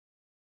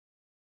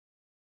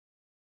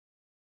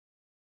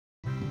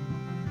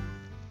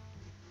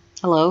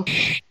Hello?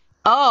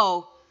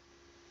 Oh!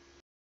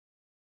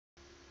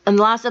 In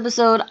the last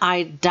episode,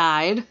 I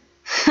died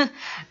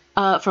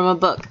from a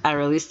book. I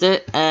released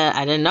it.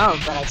 I didn't know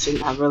that I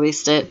shouldn't have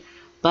released it.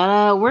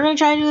 But we're gonna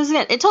try to do this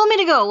again. It told me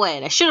to go away,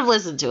 and I should have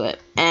listened to it.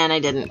 And I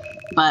didn't.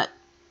 But,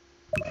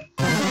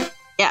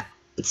 yeah.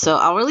 So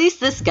I'll release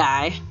this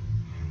guy.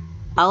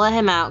 I'll let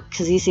him out,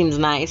 because he seems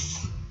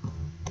nice.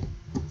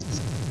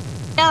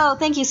 Oh,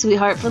 thank you,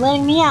 sweetheart, for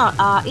letting me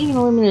out. Even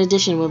a limited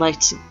edition would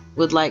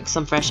like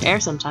some fresh air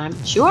sometime.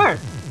 Sure.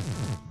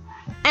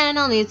 And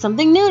I'll need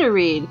something new to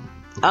read.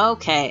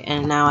 Okay,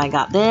 and now I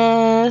got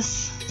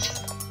this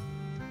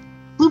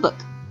blue book.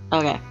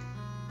 Okay.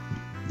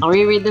 I'll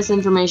reread this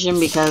information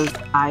because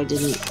I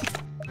didn't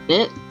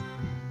get it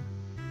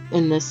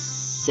in this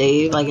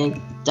save. Like, I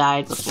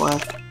died before.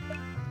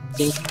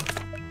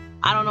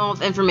 I don't know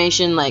if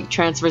information, like,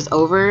 transfers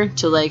over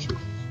to, like,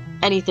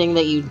 anything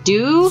that you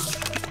do.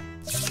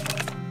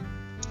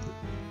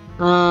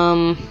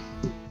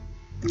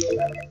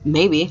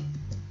 Maybe.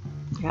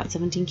 I got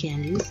 17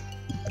 candies.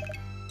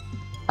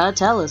 A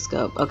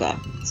telescope. Okay,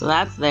 so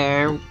that's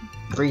there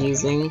for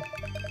using.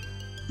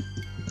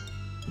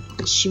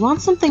 She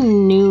wants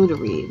something new to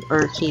read.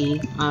 Or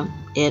he.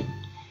 It.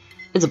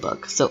 It's a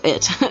book, so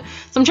it.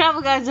 Some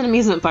travel guides and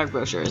amusement park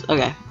brochures.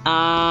 Okay.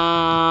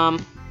 Oh,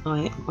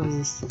 wait, what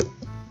is this?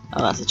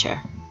 Oh, that's a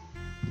chair.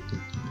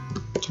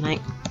 Can I?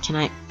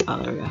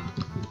 Oh, there we go.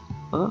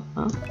 Oh.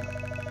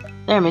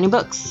 There are many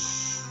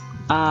books.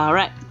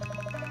 Alright.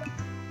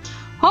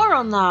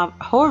 Horror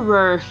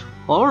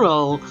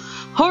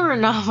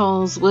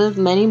novels with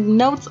many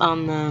notes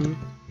on them.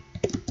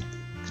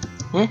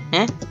 Can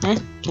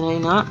I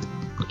not?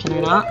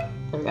 There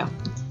we go.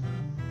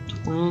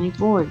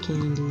 24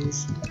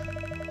 candies.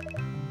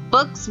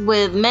 Books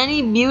with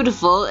many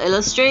beautiful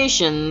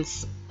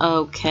illustrations.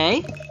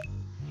 Okay.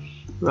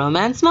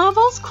 Romance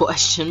novels?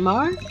 Question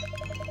mark.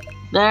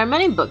 There are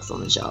many books on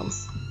the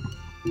shelves.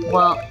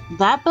 Well,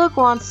 that book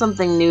wants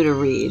something new to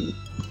read.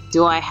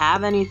 Do I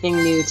have anything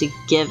new to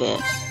give it?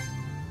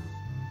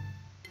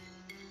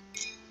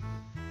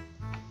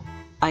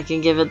 I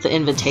can give it the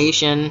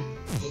invitation.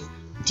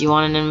 Do you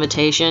want an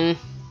invitation?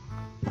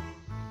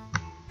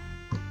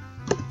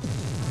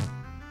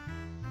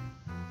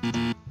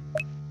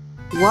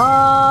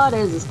 What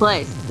is this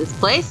place? This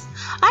place?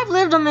 I've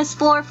lived on this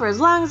floor for as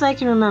long as I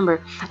can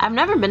remember. I've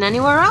never been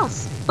anywhere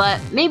else.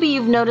 But maybe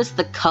you've noticed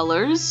the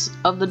colors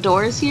of the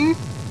doors here?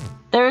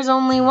 There is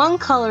only one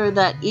color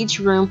that each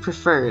room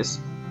prefers.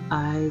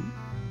 I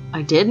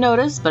did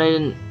notice, but I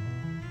didn't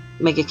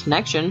make a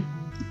connection.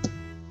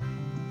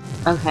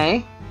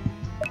 Okay.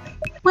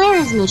 Where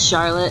is Miss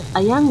Charlotte?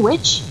 A young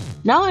witch?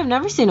 No, I've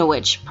never seen a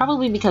witch.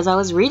 Probably because I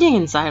was reading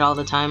inside all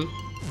the time.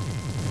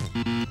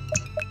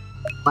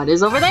 What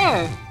is over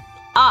there?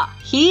 Ah,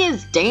 he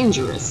is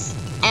dangerous.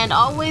 And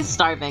always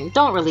starving.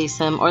 Don't release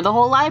him, or the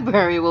whole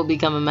library will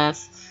become a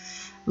mess.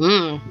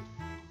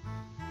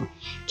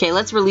 Okay,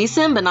 let's release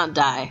him, but not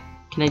die.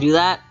 Can I do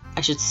that?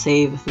 I should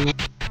save.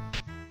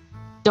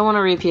 Don't want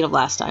a repeat of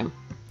last time.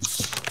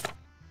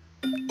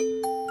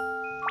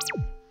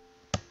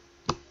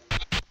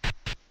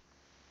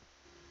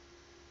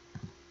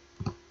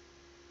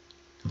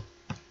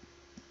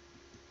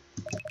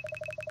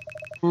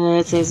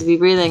 It seems to be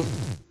breathing.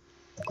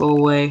 Go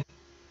away.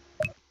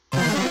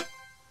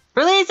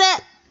 Release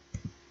it!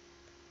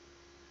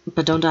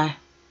 But don't die.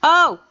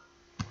 Oh!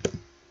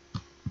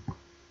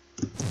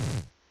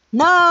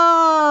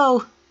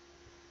 No!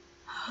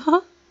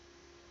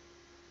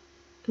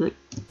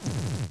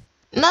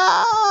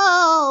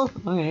 No!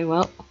 Okay,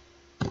 well.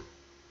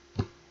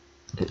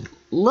 It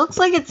looks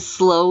like it's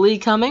slowly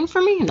coming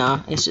for me.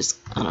 No, it's just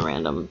on a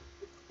random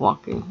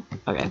walking.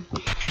 Okay.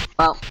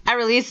 Well, I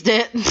released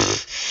it.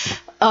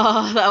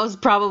 Oh, that was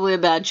probably a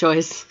bad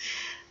choice.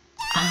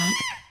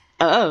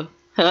 Oh.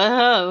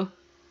 I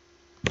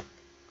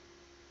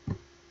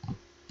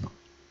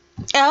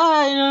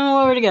don't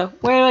know where to go.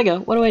 Where do I go?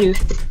 What do I do?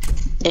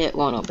 It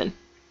won't open.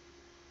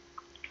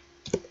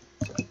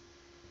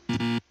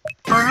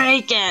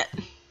 Break it!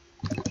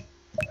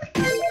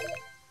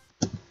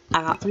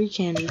 I got 3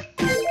 candy.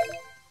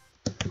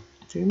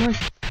 3 more.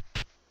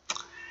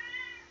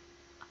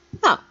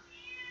 Oh.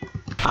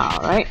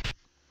 Alright.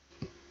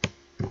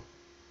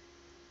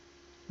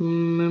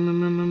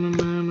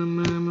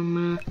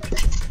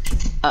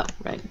 Oh,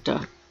 right.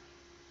 Duh.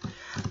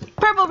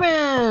 Purple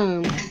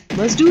room!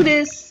 Let's do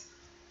this!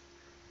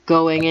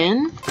 Going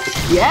in.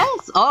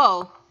 Yes!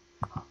 Oh!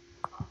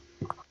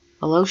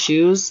 Hello,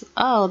 shoes.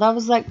 Oh, that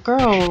was that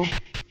girl,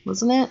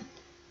 wasn't it?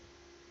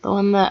 The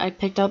one that I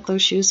picked out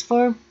those shoes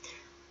for?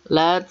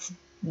 Let's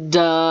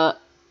dance.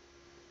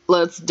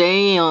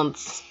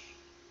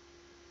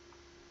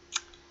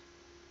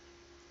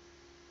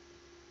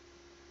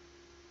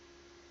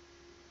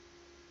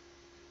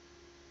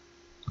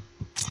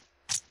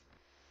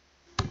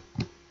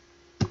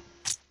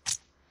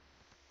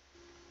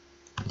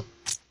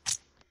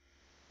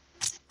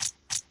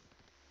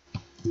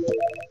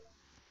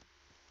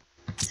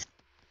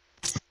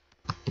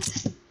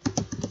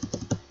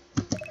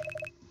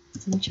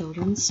 Some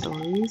children's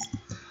stories.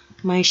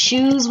 My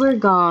shoes were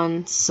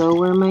gone, so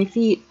were my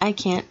feet. I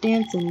can't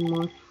dance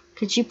anymore.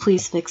 Could you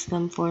please fix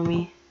them for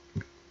me?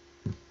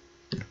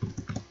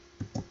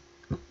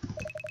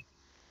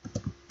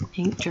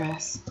 Pink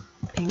dress,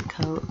 pink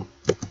coat.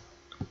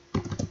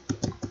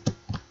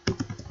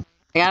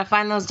 I gotta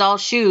find those doll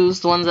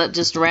shoes, the ones that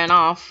just ran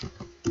off.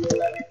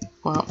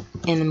 Well,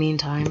 in the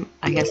meantime,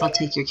 I guess I'll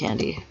take your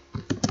candy.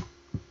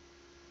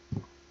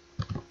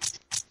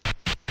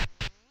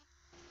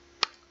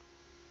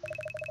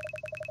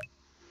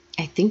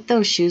 I think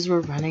those shoes were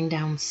running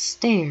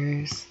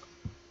downstairs.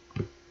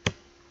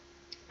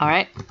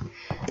 Alright,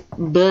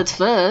 but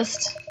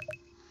first...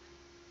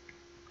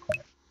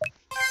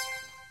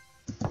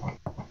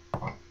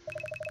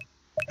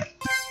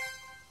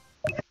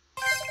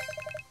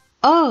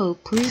 Oh,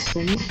 please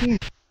send it here.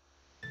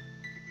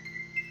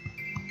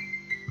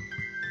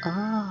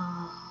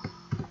 Oh.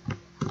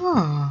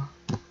 Oh.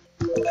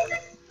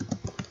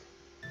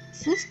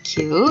 This is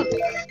cute.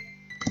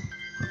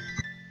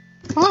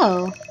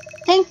 Hello.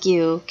 Thank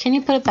you. Can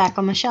you put it back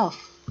on the shelf?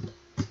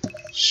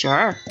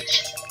 Sure.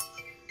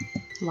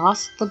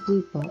 Lost the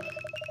blue book.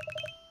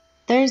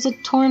 There's a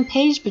torn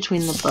page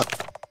between the books.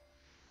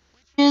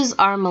 Witches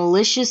are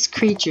malicious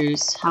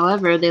creatures.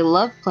 However, they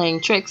love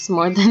playing tricks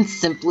more than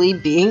simply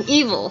being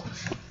evil.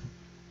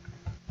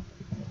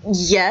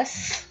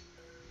 Yes,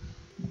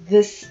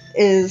 this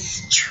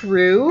is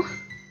true.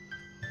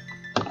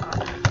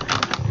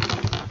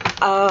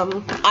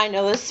 I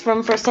know this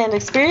from first-hand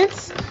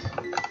experience.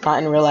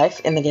 Not in real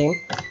life, in the game.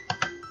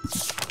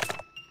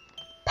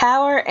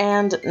 Power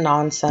and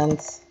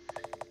nonsense.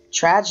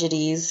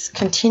 Tragedies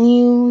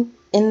continue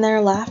in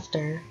their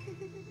laughter.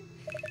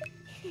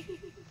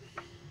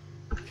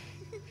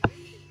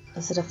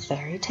 Is it a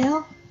fairy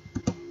tale?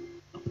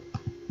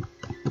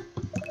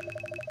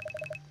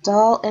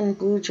 Doll in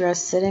blue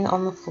dress sitting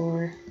on the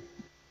floor.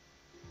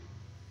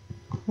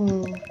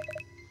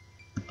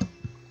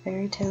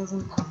 Fairy tales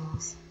and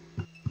puzzles.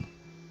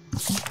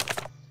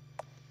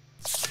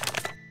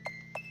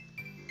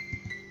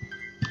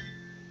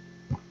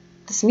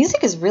 This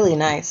music is really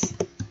nice.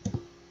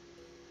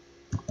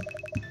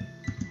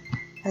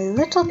 A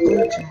little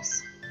blue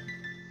dress.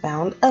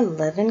 Found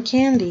 11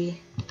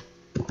 candy.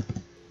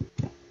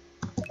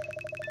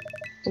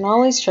 Can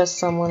always trust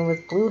someone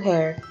with blue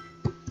hair.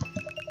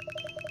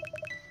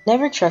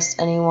 Never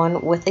trust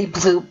anyone with a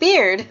blue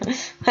beard.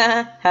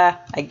 Ha ha,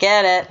 I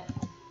get it.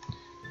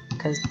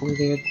 Because blue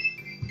beard.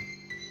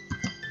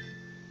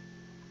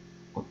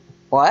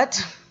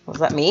 What? Was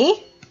that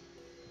me?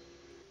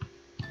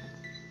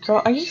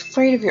 Girl, are you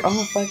afraid of your own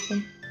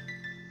reflection?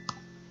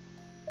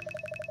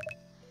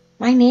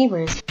 My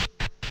neighbors.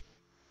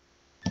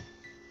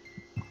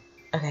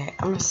 Okay,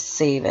 I'm gonna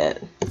save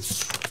it.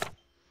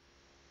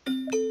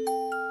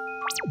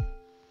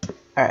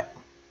 Alright.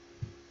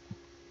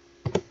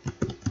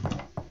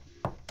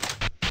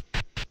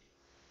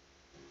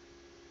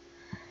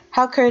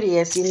 How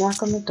courteous, you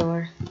knock on the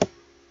door.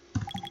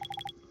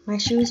 My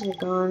shoes were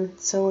gone,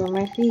 so were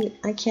my feet.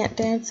 I can't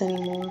dance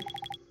anymore.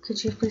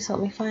 Could you please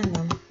help me find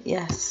them?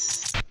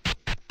 Yes.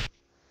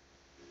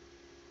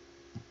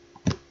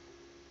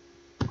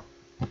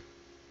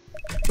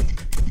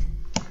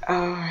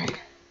 Alright.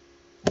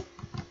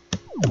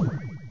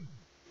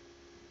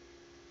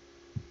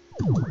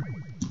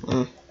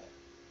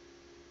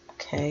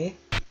 Okay.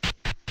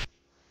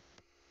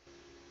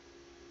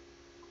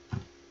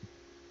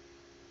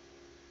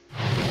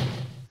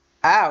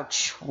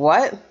 Ouch,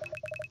 what?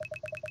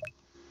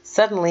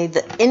 Suddenly,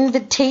 the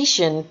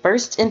invitation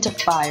burst into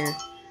fire.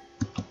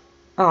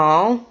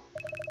 Oh.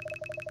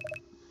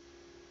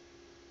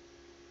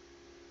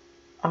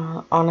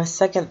 On a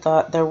second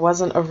thought, there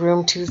wasn't a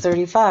room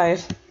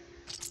 235.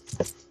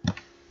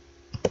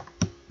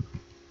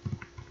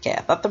 Okay,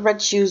 I thought the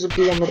red shoes would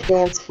be on the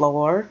dance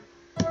floor.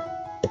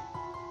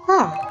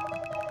 Huh.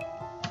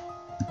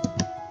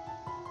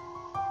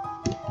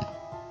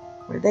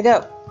 Where'd they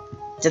go?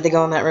 Did they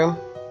go in that room?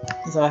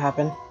 Is that what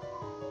happened?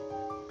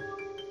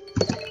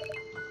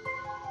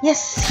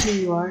 Yes, here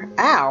you are.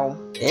 Ow,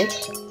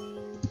 bitch.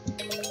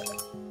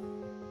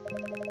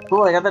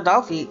 Cool, I got the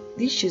doll feet.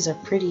 These shoes are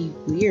pretty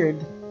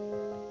weird.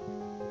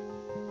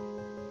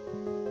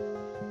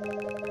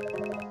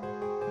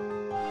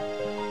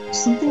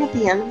 Something at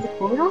the end of the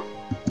corridor?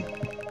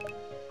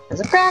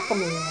 There's a crack on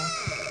the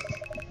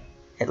wall.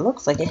 It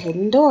looks like a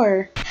hidden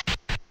door.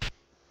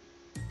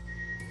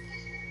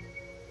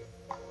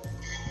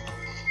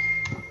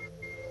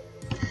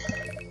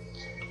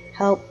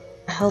 Help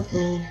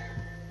me.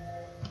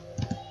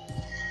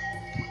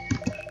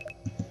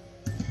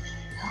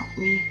 Help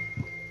me.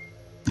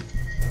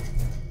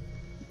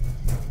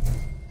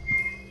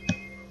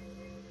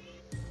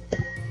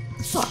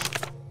 Huh.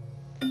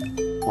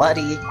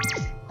 Bloody.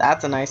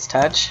 That's a nice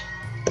touch.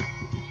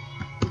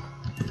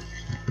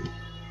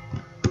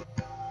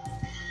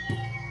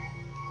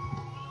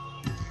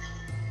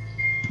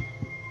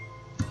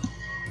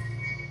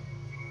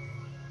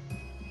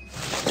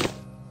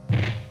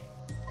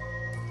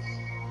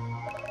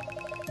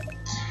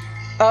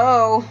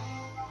 Oh.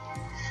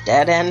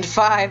 Dead End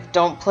 5,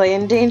 don't play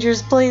in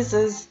dangerous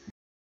places.